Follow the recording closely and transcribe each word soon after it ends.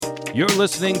You're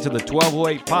listening to the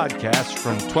 1208 podcast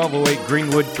from 1208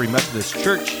 Greenwood Free Methodist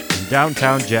Church in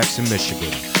downtown Jackson,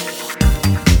 Michigan.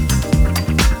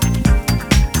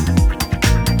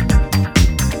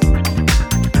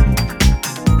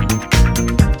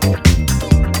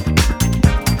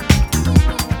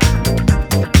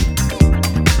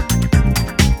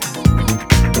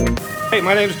 Hey,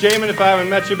 my name is Jamin. If I haven't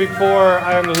met you before,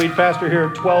 I am the lead pastor here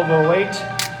at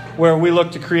 1208, where we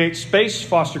look to create space,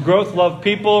 foster growth, love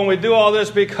people, and we do all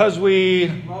this because we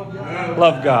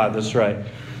love God. That's right.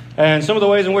 And some of the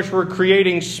ways in which we're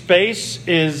creating space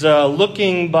is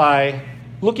looking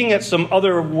at some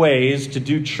other ways to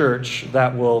do church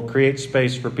that will create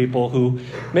space for people who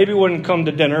maybe wouldn't come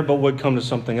to dinner but would come to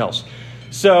something else.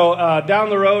 So down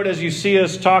the road, as you see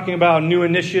us talking about new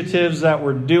initiatives that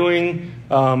we're doing,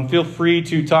 feel free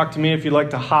to talk to me if you'd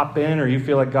like to hop in or you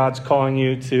feel like God's calling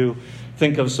you to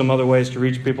think of some other ways to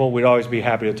reach people. We'd always be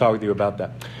happy to talk with you about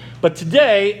that. But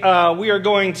today, we are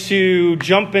going to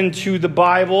jump into the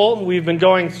Bible. We've been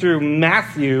going through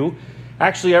Matthew,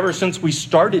 actually ever since we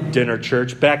started Dinner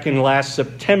Church back in last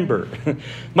September.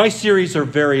 My series are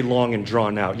very long and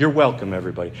drawn out. You're welcome,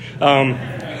 everybody.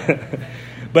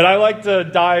 But I like to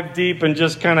dive deep and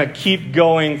just kind of keep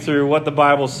going through what the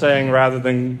Bible's saying rather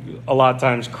than a lot of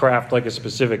times craft like a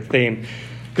specific theme.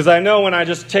 Because I know when I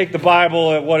just take the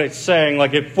Bible at what it's saying,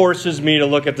 like it forces me to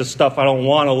look at the stuff I don't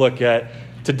want to look at,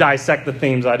 to dissect the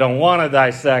themes I don't want to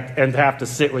dissect, and have to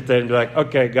sit with it and be like,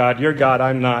 okay, God, you're God,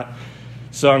 I'm not,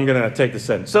 so I'm going to take this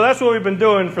in. So that's what we've been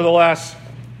doing for the last,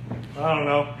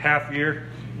 half year,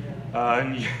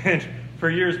 and for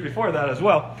years before that as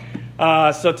well.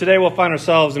 So today we'll find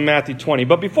ourselves in Matthew 20.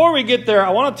 But before we get there,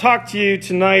 I want to talk to you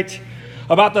tonight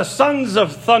about the sons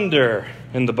of thunder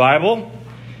in the Bible.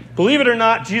 Believe it or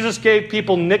not, Jesus gave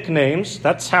people nicknames.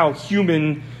 That's how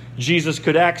human Jesus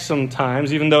could act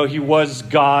sometimes, even though he was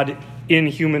God in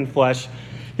human flesh.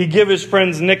 He'd give his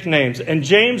friends nicknames. And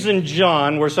James and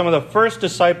John were some of the first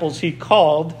disciples he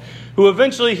called, who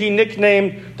eventually he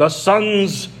nicknamed the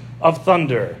sons of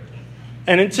thunder.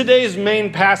 And in today's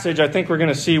main passage, I think we're going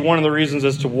to see one of the reasons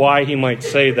as to why he might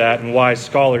say that and why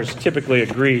scholars typically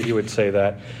agree he would say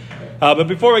that. But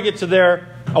before we get to there,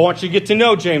 I want you to get to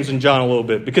know James and John a little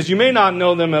bit, because you may not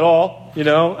know them at all. You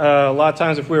know, a lot of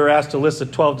times if we were asked to list the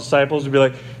 12 disciples, we'd be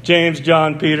like James,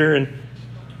 John, Peter, and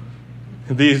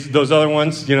those other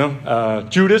ones,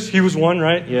 Judas, he was one,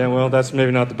 right? Yeah, well, that's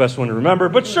maybe not the best one to remember,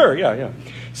 but sure, yeah.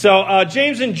 So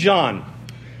James and John.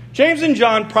 James and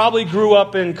John probably grew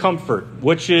up in comfort,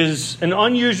 which is an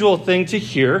unusual thing to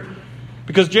hear,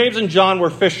 because James and John were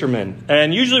fishermen.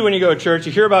 And usually when you go to church,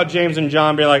 you hear about James and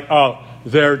John, be like, oh,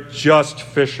 they're just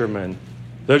fishermen.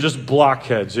 They're just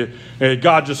blockheads.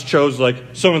 God just chose like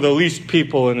some of the least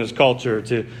people in his culture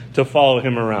to follow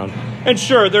him around. And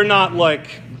sure, they're not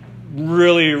like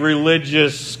really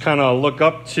religious, kind of look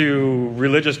up to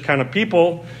religious kind of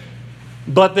people,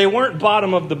 but they weren't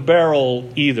bottom of the barrel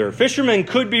either. Fishermen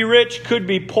could be rich, could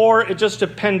be poor. It just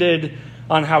depended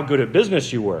on how good at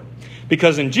business you were.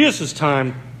 Because in Jesus'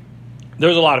 time, there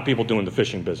was a lot of people doing the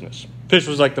fishing business. Fish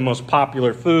was like the most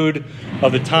popular food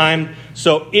of the time.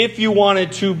 So if you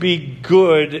wanted to be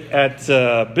good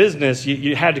at business,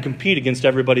 you had to compete against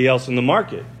everybody else in the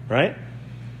market, right?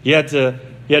 You had to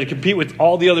compete with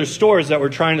all the other stores that were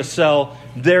trying to sell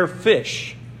their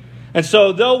fish. And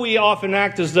so though we often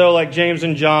act as though like James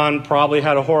and John probably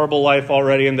had a horrible life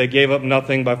already and they gave up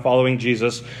nothing by following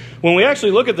Jesus, when we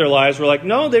actually look at their lives, we're like,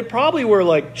 no, they probably were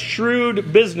like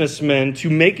shrewd businessmen to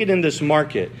make it in this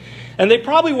market. And they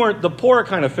probably weren't the poor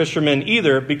kind of fishermen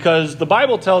either, because the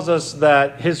Bible tells us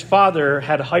that his father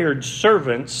had hired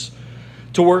servants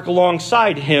to work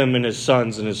alongside him and his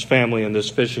sons and his family in this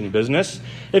fishing business.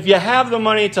 If you have the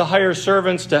money to hire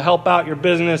servants to help out your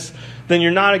business, then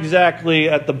you're not exactly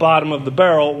at the bottom of the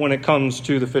barrel when it comes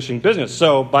to the fishing business.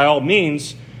 So by all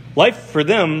means, life for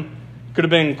them could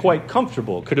have been quite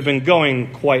comfortable, could have been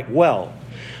going quite well.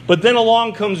 But then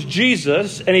along comes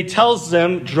Jesus, and he tells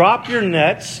them, drop your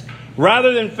nets.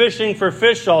 Rather than fishing for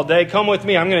fish all day, come with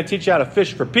me. I'm going to teach you how to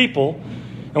fish for people.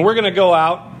 And we're going to go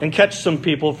out and catch some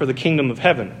people for the kingdom of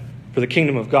heaven, for the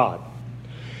kingdom of God.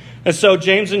 And so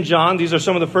James and John, these are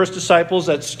some of the first disciples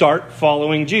that start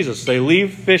following Jesus. They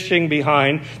leave fishing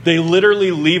behind. They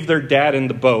literally leave their dad in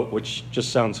the boat, which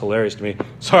just sounds hilarious to me.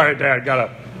 Sorry, Dad,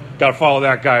 gotta follow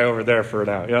that guy over there for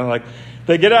now. Like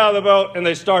they get out of the boat and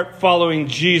they start following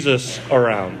Jesus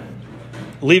around,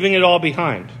 leaving it all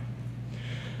behind.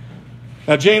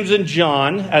 Now, James and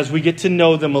John, as we get to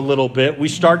know them a little bit, we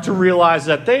start to realize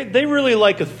that they really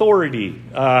like authority.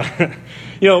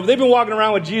 They've been walking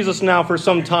around with Jesus now for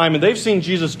some time, and they've seen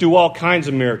Jesus do all kinds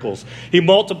of miracles. He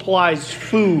multiplies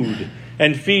food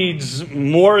and feeds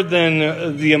more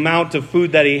than the amount of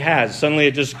food that he has. Suddenly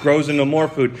it just grows into more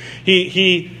food.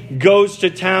 He goes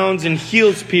to towns and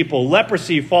heals people.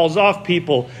 Leprosy falls off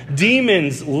people.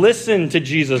 Demons listen to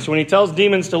Jesus. When he tells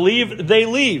demons to leave, they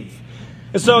leave.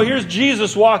 And so here's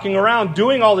Jesus walking around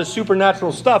doing all this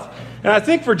supernatural stuff. And I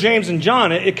think for James and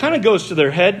John, it kind of goes to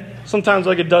their head, sometimes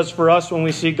like it does for us when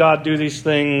we see God do these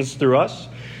things through us.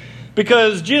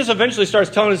 Because Jesus eventually starts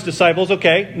telling his disciples,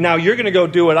 okay, now you're going to go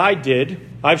do what I did.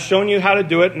 I've shown you how to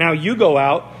do it. Now you go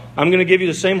out. I'm going to give you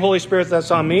the same Holy Spirit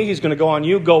that's on me. He's going to go on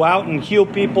you. Go out and heal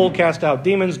people, cast out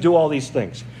demons, do all these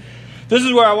things. This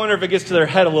is where I wonder if it gets to their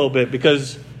head a little bit,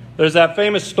 because there's that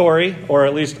famous story, or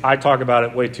at least I talk about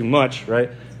it way too much, right?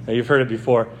 Now, you've heard it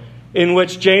before, in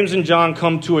which James and John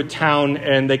come to a town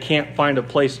and they can't find a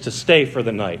place to stay for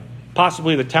the night.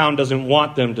 Possibly the town doesn't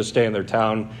want them to stay in their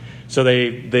town, so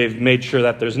they've made sure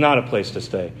that there's not a place to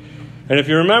stay. And if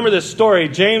you remember this story,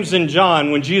 James and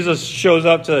John, when Jesus shows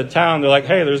up to the town, they're like,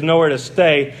 hey, there's nowhere to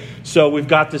stay, so we've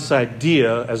got this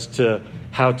idea as to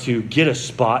how to get a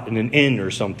spot in an inn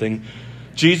or something.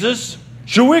 Jesus,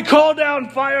 should we call down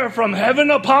fire from heaven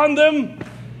upon them?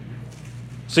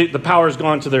 See, the power's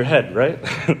gone to their head, right?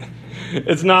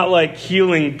 It's not like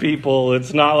healing people.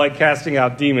 It's not like casting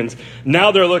out demons.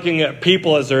 Now they're looking at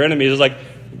people as their enemies. It's like,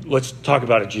 let's talk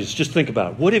about it, Jesus. Just think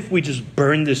about it. What if we just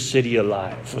burn this city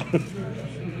alive?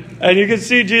 And you can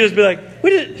see Jesus be like,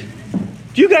 do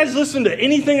you guys listen to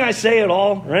anything I say at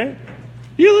all, right?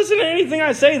 Do you listen to anything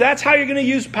I say? That's how you're going to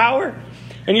use power?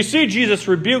 And you see Jesus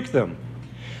rebuke them.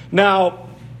 Now,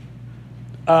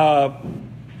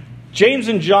 James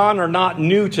and John are not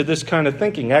new to this kind of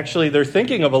thinking. Actually, they're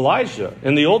thinking of Elijah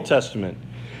in the Old Testament.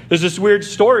 There's this weird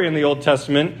story in the Old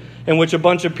Testament in which a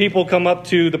bunch of people come up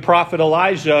to the prophet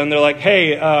Elijah and they're like,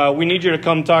 hey, we need you to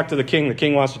come talk to the king. The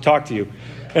king wants to talk to you.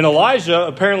 And Elijah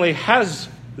apparently has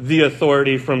the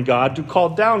authority from God to call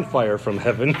down fire from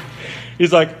heaven.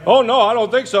 He's like, oh, no, I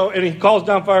don't think so. And he calls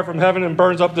down fire from heaven and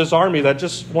burns up this army that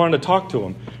just wanted to talk to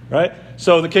him, right?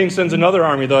 So the king sends another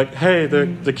army. They're like, hey,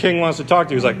 the king wants to talk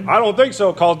to you. He's like, I don't think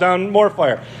so. Calls down more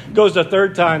fire. Goes the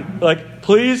third time. They're like,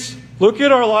 please look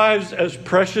at our lives as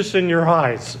precious in your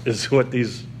eyes, is what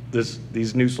these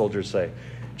new soldiers say.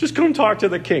 Just come talk to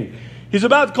the king. He's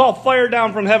about to call fire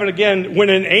down from heaven again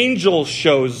when an angel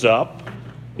shows up.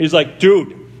 He's like,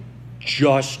 dude,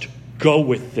 just go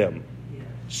with them.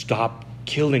 Stop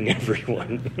killing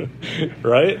everyone.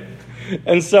 Right?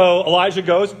 And so Elijah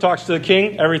goes, talks to the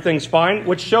king. Everything's fine,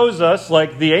 which shows us,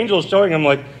 like, the angel's showing him,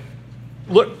 like,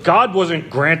 look, God wasn't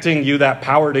granting you that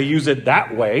power to use it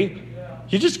that way.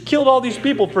 You just killed all these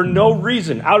people for no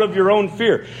reason, out of your own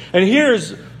fear. And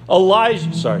here's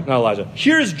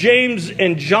Here's James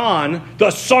and John,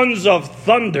 the sons of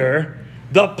thunder,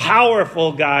 the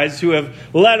powerful guys who have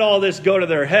let all this go to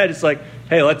their head. It's like,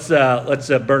 hey, let's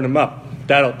burn them up.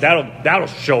 That'll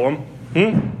show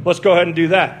them. Let's go ahead and do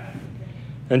that.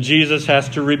 And Jesus has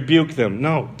to rebuke them.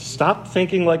 No, stop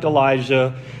thinking like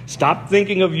Elijah. Stop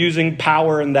thinking of using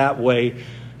power in that way.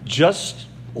 Just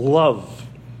love.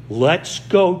 Let's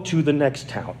go to the next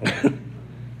town.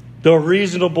 The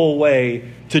reasonable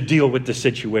way to deal with the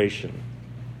situation.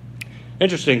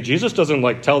 Interesting. Jesus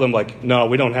doesn't tell them no,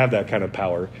 we don't have that kind of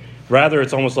power. Rather,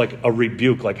 it's almost like a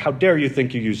rebuke. Like, how dare you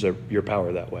think you use your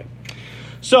power that way?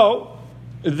 So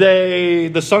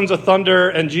the sons of thunder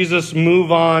and Jesus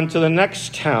move on to the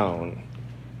next town.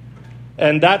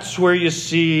 And that's where you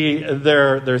see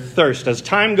their thirst. As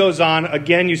time goes on,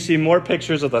 again, you see more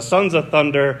pictures of the sons of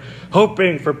thunder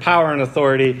hoping for power and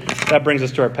authority. That brings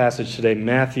us to our passage today,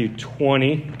 Matthew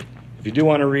 20. If you do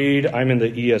want to read, I'm in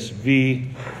the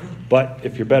ESV. But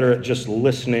if you're better at just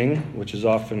listening, which is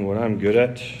often what I'm good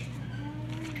at,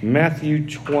 Matthew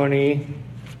 20,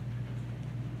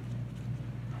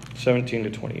 17 to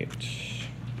 28.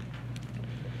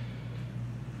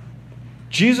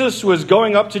 Jesus was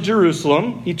going up to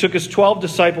Jerusalem. He took his 12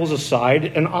 disciples aside,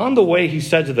 and on the way he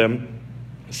said to them,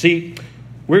 see,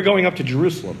 we're going up to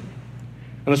Jerusalem.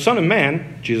 And the Son of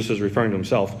Man, Jesus is referring to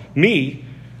himself, me,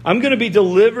 I'm going to be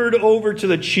delivered over to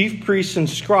the chief priests and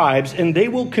scribes, and they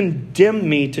will condemn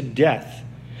me to death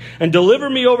and deliver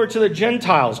me over to the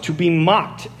Gentiles to be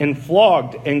mocked and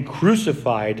flogged and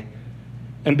crucified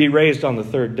and be raised on the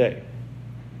third day.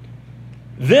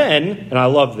 Then, and I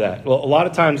love that. Well, a lot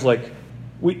of times,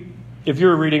 if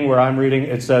you're reading where I'm reading,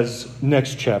 it says,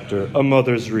 next chapter, a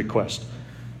mother's request.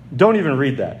 Don't even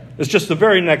read that. It's just the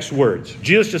very next words.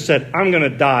 Jesus just said, I'm going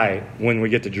to die when we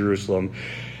get to Jerusalem.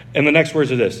 And the next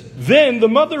words are this. Then the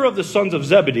mother of the sons of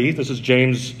Zebedee, this is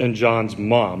James and John's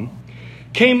mom,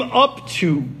 came up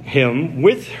to him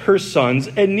with her sons,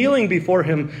 and kneeling before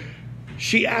him,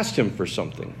 she asked him for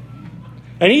something.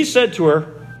 And he said to her,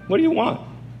 "What do you want?"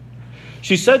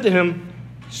 She said to him,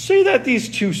 "Say that these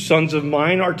 2 sons of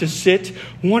mine are to sit,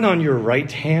 one on your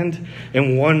right hand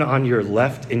and one on your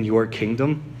left in your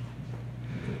kingdom."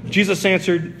 Jesus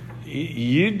answered,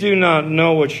 "You do not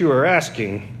know what you are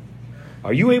asking.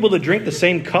 Are you able to drink the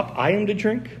same cup I am to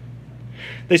drink?"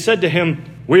 They said to him,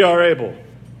 "We are able."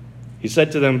 He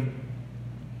said to them,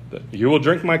 "You will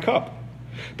drink my cup.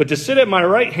 But to sit at my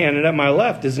right hand and at my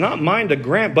left is not mine to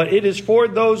grant, but it is for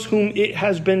those whom it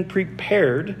has been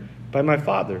prepared by my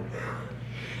Father."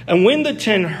 And when the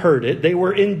 10 heard it, they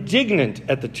were indignant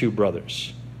at the 2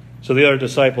 brothers. So the other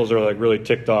disciples are like really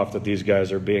ticked off that these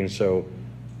guys are being so,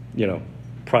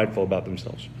 prideful about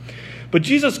themselves. But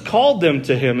Jesus called them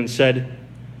to him and said,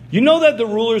 "You know that the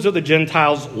rulers of the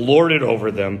Gentiles lord it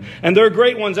over them, and their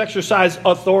great ones exercise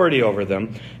authority over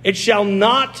them. It shall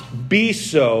not be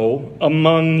so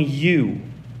among you.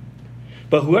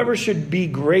 But whoever should be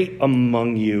great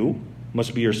among you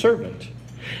must be your servant.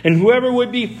 And whoever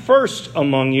would be first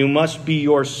among you must be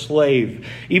your slave,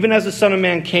 even as the Son of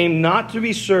Man came not to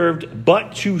be served,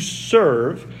 but to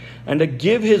serve, and to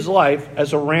give his life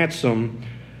as a ransom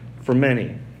for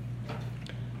many."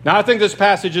 Now, I think this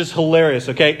passage is hilarious,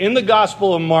 okay? In the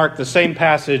Gospel of Mark, the same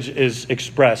passage is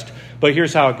expressed, but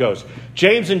here's how it goes.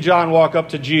 James and John walk up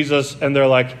to Jesus, and they're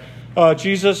like,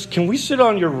 "Jesus, can we sit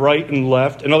on your right and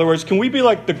left? In other words, can we be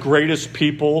like the greatest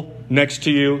people next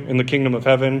to you in the kingdom of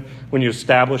heaven when you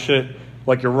establish it?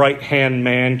 Like your right-hand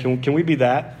man, can we be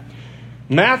that?"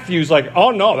 Matthew's like, "Oh,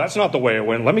 no, that's not the way it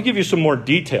went. Let me give you some more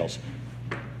details."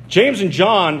 James and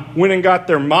John went and got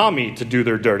their mommy to do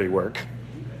their dirty work.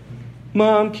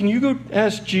 "Mom, can you go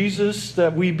ask Jesus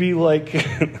that we be like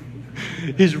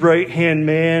his right-hand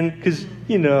man? Because,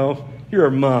 you're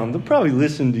a mom. They'll probably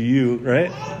listen to you,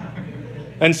 right?"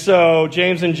 And so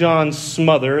James and John's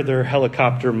mother, their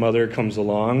helicopter mother, comes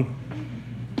along.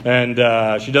 And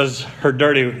she does their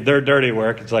dirty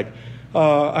work. It's like,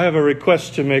 "I have a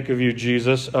request to make of you,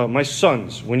 Jesus. My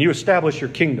sons, when you establish your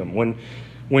kingdom,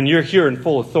 when you're here in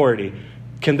full authority,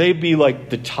 can they be like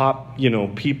the top,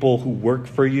 people who work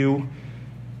for you?"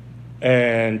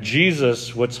 And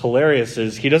Jesus, what's hilarious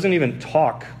is he doesn't even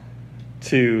talk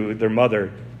to their mother.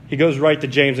 He goes right to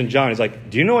James and John. He's like,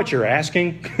 "Do you know what you're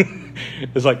asking?"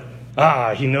 It's like,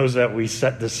 he knows that we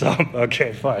set this up.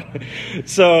 Okay, fine.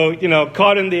 So,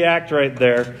 caught in the act right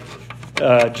there.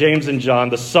 James and John,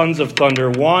 the sons of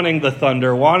thunder, wanting the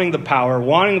power,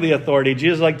 wanting the authority.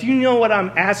 Jesus is like, "Do you know what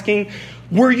I'm asking?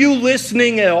 Were you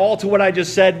listening at all to what I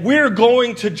just said? We're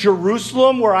going to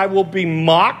Jerusalem where I will be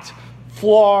mocked,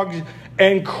 flogged,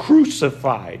 and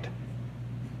crucified.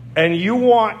 And you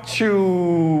want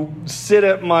to sit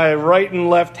at my right and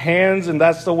left hands, and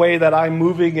that's the way that I'm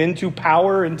moving into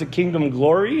power, into kingdom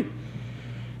glory?" And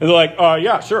they're like,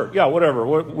 "Yeah, sure, yeah, whatever.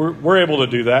 We're able to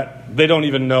do that." They don't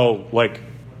even know,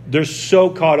 they're so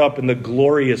caught up in the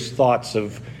glorious thoughts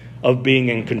of being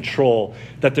in control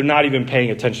that they're not even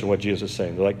paying attention to what Jesus is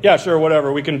saying. They're like, "Yeah, sure,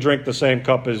 whatever. We can drink the same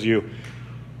cup as you."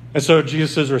 And so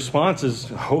Jesus' response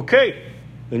is, "Okay,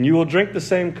 then you will drink the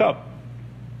same cup."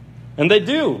 And they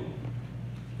do.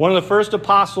 One of the first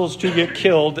apostles to get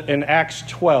killed in Acts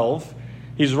 12,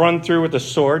 he's run through with a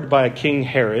sword by King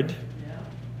Herod.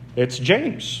 It's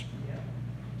James.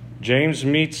 James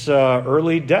meets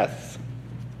early death,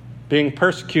 being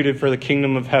persecuted for the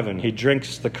kingdom of heaven. He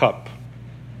drinks the cup,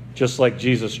 just like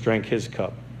Jesus drank his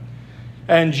cup.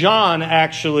 And John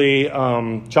actually,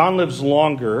 John lives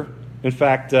longer. In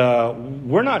fact,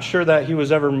 we're not sure that he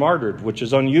was ever martyred, which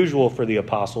is unusual for the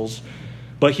apostles,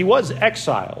 but he was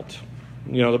exiled.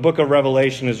 The book of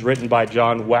Revelation is written by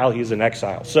John while he's in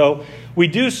exile. So we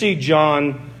do see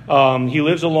John, he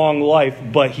lives a long life,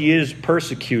 but he is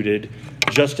persecuted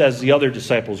just as the other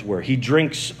disciples were. He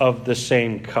drinks of the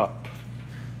same cup.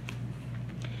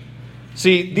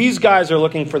 See, these guys are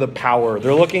looking for the power.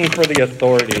 They're looking for the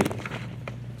authority.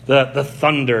 The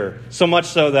thunder, so much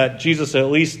so that Jesus at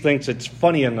least thinks it's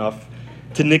funny enough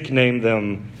to nickname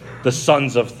them the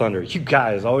sons of thunder. You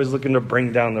guys always looking to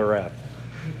bring down the wrath.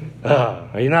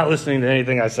 Are you not listening to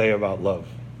anything I say about love?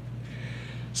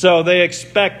 So they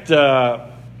expect,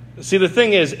 see, the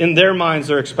thing is, in their minds,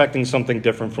 they're expecting something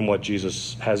different from what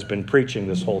Jesus has been preaching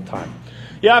this whole time.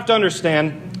 You have to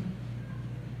understand,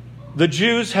 the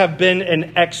Jews have been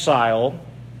in exile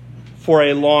for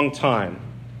a long time.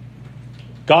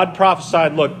 God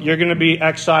prophesied, look, you're going to be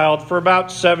exiled for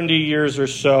about 70 years or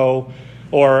so,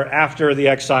 or after the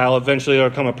exile, eventually there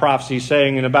will come a prophecy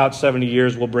saying in about 70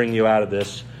 years we'll bring you out of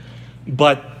this.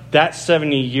 But that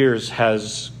 70 years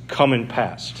has come and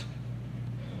passed.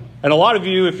 And a lot of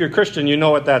you, if you're Christian, you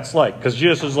know what that's like. Because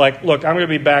Jesus was like, look, I'm going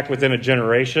to be back within a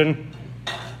generation.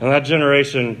 And that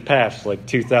generation passed like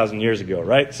 2,000 years ago,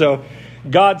 right? So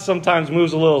God sometimes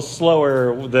moves a little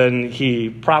slower than he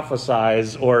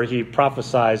prophesies, or he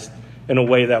prophesies in a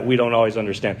way that we don't always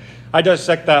understand. I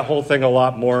dissect that whole thing a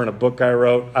lot more in a book I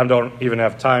wrote. I don't even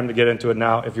have time to get into it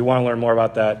now. If you want to learn more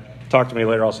about that, talk to me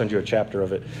later. I'll send you a chapter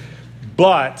of it.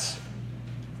 But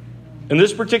in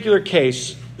this particular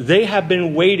case, they have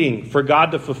been waiting for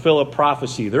God to fulfill a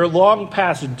prophecy. They're long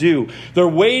past due. They're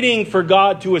waiting for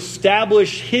God to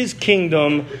establish his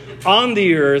kingdom on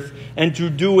the earth and to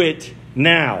do it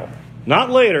now. Not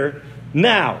later,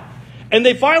 now. And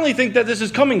they finally think that this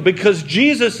is coming because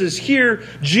Jesus is here.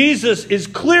 Jesus is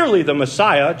clearly the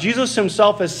Messiah. Jesus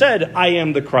himself has said, I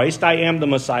am the Christ. I am the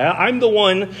Messiah. I'm the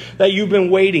one that you've been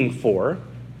waiting for.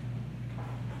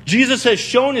 Jesus has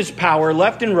shown his power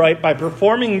left and right by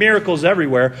performing miracles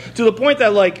everywhere, to the point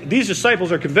that, like, these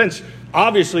disciples are convinced,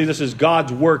 obviously this is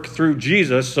God's work through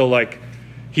Jesus, so, like,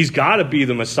 he's got to be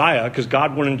the Messiah, because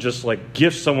God wouldn't just, like,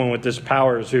 gift someone with this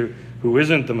power who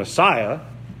isn't the Messiah.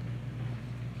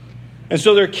 And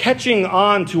so they're catching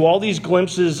on to all these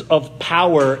glimpses of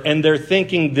power, and they're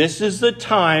thinking this is the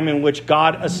time in which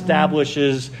God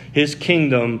establishes his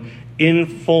kingdom in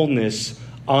fullness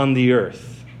on the earth.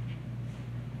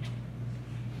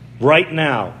 Right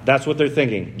now, that's what they're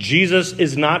thinking. Jesus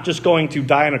is not just going to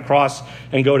die on a cross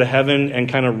and go to heaven and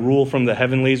kind of rule from the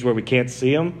heavenlies where we can't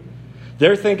see him.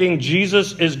 They're thinking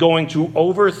Jesus is going to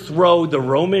overthrow the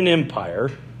Roman Empire.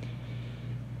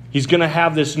 He's going to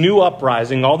have this new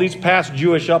uprising. All these past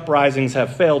Jewish uprisings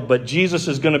have failed, but Jesus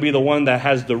is going to be the one that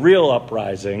has the real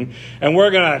uprising. And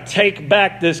we're going to take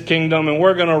back this kingdom, and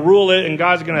we're going to rule it, and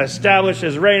God's going to establish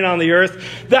his reign on the earth.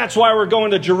 That's why we're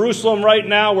going to Jerusalem right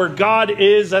now, where God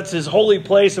is. That's his holy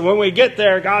place. And when we get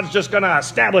there, God's just going to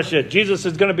establish it. Jesus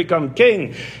is going to become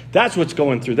king. That's what's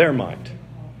going through their mind.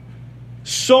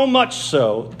 So much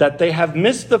so that they have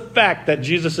missed the fact that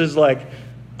Jesus is like,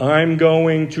 I'm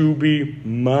going to be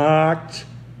mocked,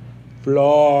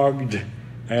 flogged,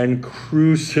 and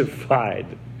crucified.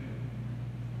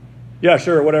 Yeah,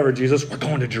 sure, whatever, Jesus. We're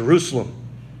going to Jerusalem.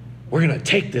 We're going to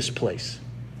take this place.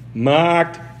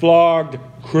 Mocked, flogged,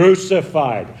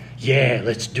 crucified. Yeah,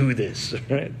 let's do this.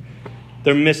 Right?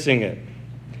 They're missing it.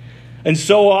 And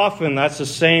so often, that's the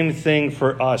same thing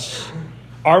for us.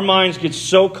 Our minds get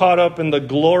so caught up in the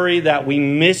glory that we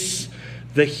miss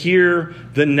the here,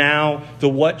 the now, the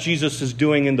what Jesus is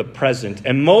doing in the present.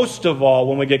 And most of all,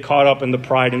 when we get caught up in the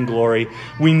pride and glory,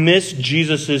 we miss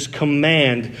Jesus'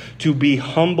 command to be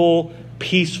humble,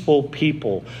 peaceful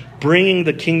people, bringing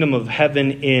the kingdom of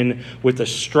heaven in with a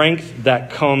strength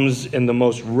that comes in the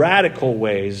most radical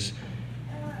ways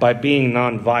by being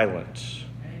nonviolent.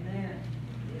 Amen.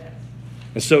 Yes.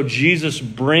 And so Jesus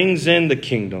brings in the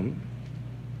kingdom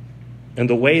in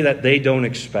the way that they don't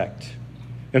expect.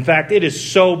 In fact, it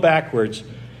is so backwards.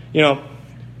 You know,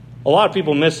 a lot of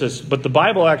people miss this, but the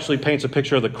Bible actually paints a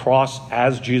picture of the cross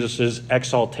as Jesus'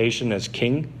 exaltation as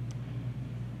king.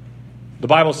 The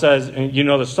Bible says, and you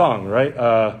know the song,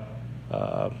 right?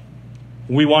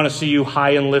 We want to see you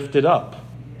high and lifted up.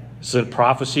 It's a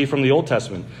prophecy from the Old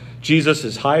Testament. Jesus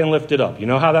is high and lifted up. You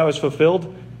know how that was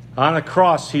fulfilled? On a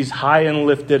cross, he's high and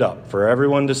lifted up for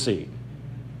everyone to see.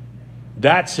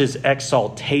 That's his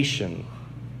exaltation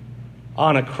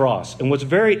on a cross. And what's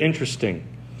very interesting,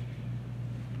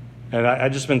 and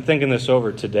I've just been thinking this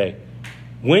over today,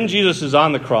 when Jesus is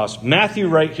on the cross, Matthew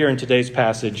right here in today's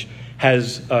passage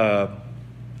has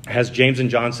James and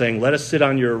John saying, let us sit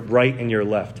on your right and your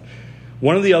left.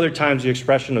 One of the other times the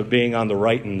expression of being on the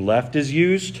right and left is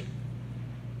used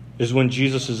is when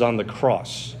Jesus is on the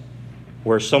cross,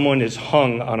 where someone is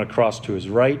hung on a cross to his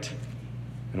right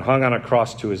and hung on a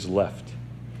cross to his left.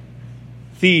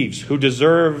 Thieves who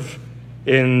deserve,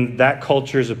 in that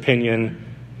culture's opinion,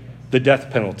 the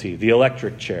death penalty, the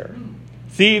electric chair.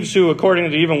 Thieves who, according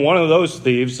to even one of those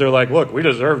thieves, they're like, look, we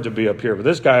deserve to be up here, but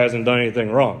this guy hasn't done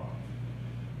anything wrong.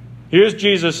 Here's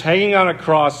Jesus hanging on a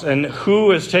cross, and who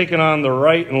has taken on the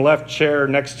right and left chair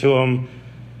next to him?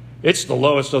 It's the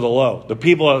lowest of the low, the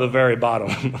people at the very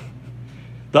bottom,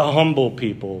 the humble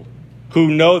people who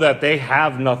know that they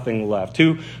have nothing left,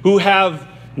 who have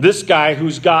this guy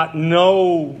who's got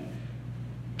no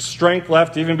strength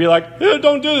left to even be like,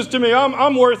 don't do this to me,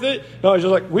 I'm worth it. No, he's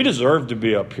just like, we deserve to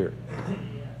be up here.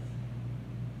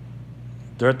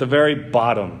 They're at the very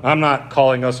bottom. I'm not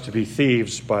calling us to be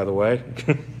thieves, by the way,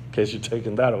 in case you're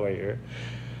taking that away here.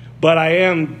 But I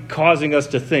am causing us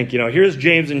to think, here's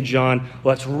James and John.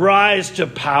 Let's rise to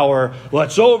power.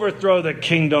 Let's overthrow the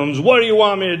kingdoms. What do you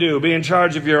want me to do? Be in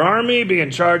charge of your army? Be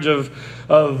in charge of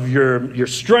your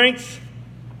strength?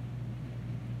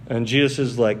 And Jesus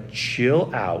is like,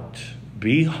 chill out.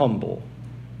 Be humble.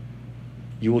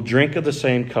 You will drink of the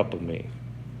same cup of me.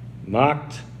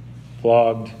 Mocked,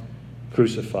 flogged,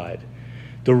 crucified.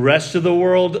 The rest of the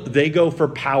world, they go for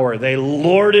power. They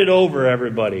lord it over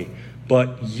everybody.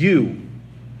 But you,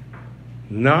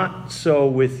 not so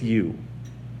with you.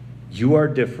 You are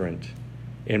different.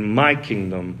 In my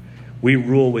kingdom, we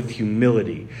rule with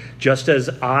humility. Just as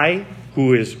I,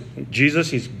 who is Jesus,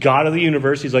 he's God of the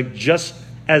universe, he's like, just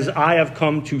as I have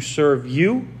come to serve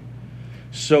you,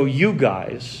 so you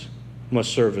guys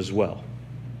must serve as well.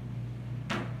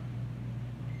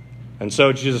 And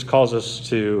so Jesus calls us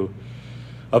to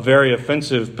a very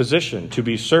offensive position, to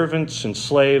be servants and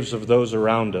slaves of those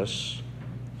around us,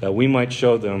 that we might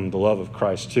show them the love of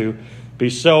Christ, to be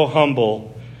so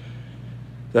humble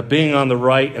that being on the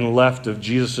right and left of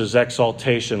Jesus'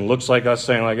 exaltation looks like us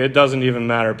saying, like, it doesn't even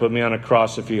matter, put me on a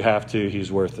cross if you have to,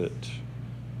 he's worth it.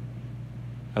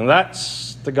 And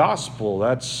that's the gospel.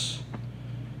 That's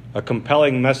a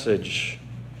compelling message.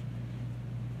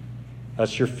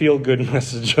 That's your feel-good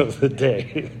message of the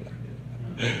day.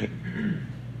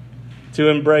 To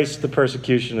embrace the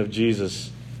persecution of Jesus,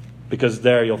 because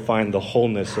there you'll find the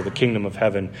wholeness of the kingdom of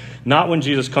heaven. Not when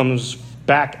Jesus comes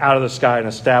back out of the sky and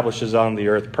establishes on the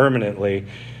earth permanently,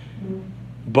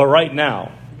 but right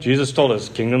now. Jesus told us,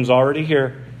 kingdom's already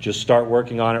here. Just start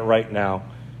working on it right now.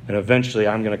 And eventually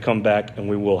I'm going to come back and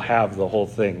we will have the whole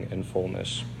thing in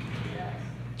fullness.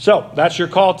 So that's your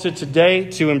call to today,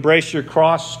 to embrace your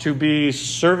cross, to be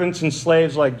servants and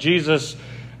slaves like Jesus,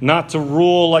 not to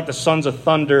rule like the sons of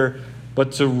thunder,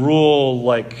 but to rule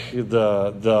like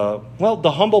the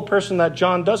humble person that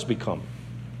John does become.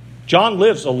 John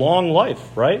lives a long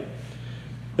life, right?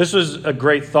 This was a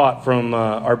great thought from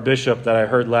our bishop that I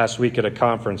heard last week at a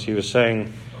conference. He was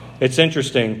saying, it's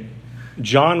interesting,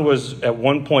 John was at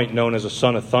one point known as a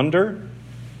son of thunder,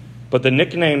 but the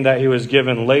nickname that he was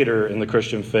given later in the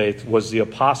Christian faith was the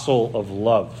apostle of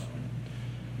love.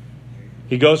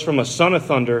 He goes from a son of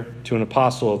thunder to an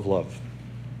apostle of love.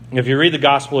 If you read the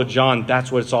Gospel of John,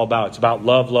 that's what it's all about. It's about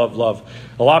love, love, love.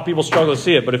 A lot of people struggle to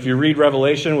see it, but if you read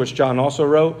Revelation, which John also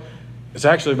wrote, it's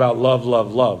actually about love,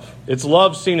 love, love. It's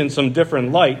love seen in some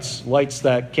different lights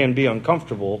that can be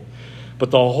uncomfortable.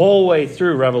 But the whole way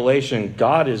through Revelation,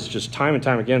 God is just time and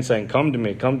time again saying, come to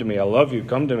me, I love you,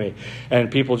 come to me. And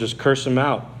people just curse him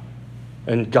out.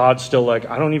 And God's still like,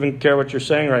 I don't even care what you're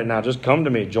saying right now. Just come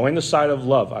to me. Join the side of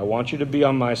love. I want you to be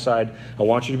on my side. I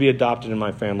want you to be adopted in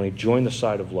my family. Join the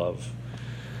side of love.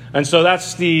 And so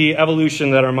that's the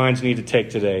evolution that our minds need to take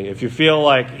today. If you feel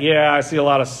like, yeah, I see a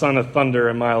lot of son of thunder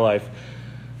in my life,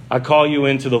 I call you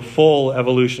into the full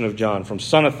evolution of John, from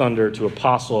son of thunder to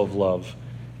apostle of love,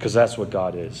 because that's what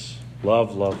God is.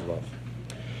 Love, love, love.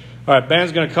 All right,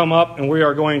 band's going to come up, and we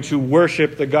are going to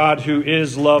worship the God who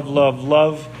is love, love,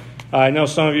 love. I know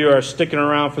some of you are sticking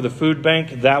around for the food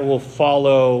bank. That will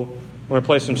follow. We're going to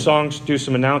play some songs, do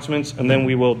some announcements, and then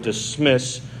we will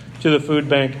dismiss to the food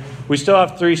bank. We still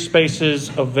have 3 spaces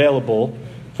available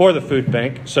for the food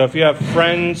bank. So if you have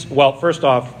friends, well, first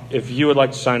off, if you would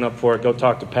like to sign up for it, go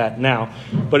talk to Pat now.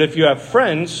 But if you have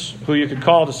friends who you could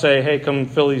call to say, hey, come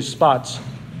fill these spots,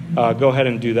 go ahead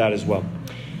and do that as well.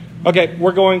 Okay,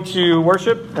 we're going to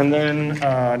worship and then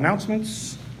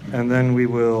announcements, and then we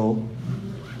will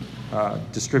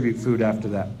distribute food after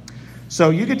that. So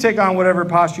you can take on whatever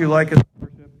posture you like at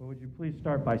worship, but would you please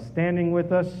start by standing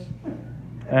with us?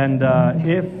 And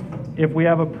if we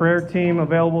have a prayer team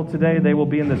available today, they will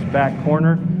be in this back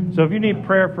corner. So if you need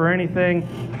prayer for anything,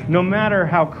 no matter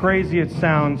how crazy it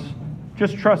sounds,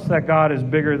 just trust that God is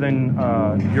bigger than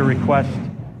your request,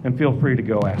 and feel free to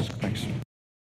go ask. Thanks.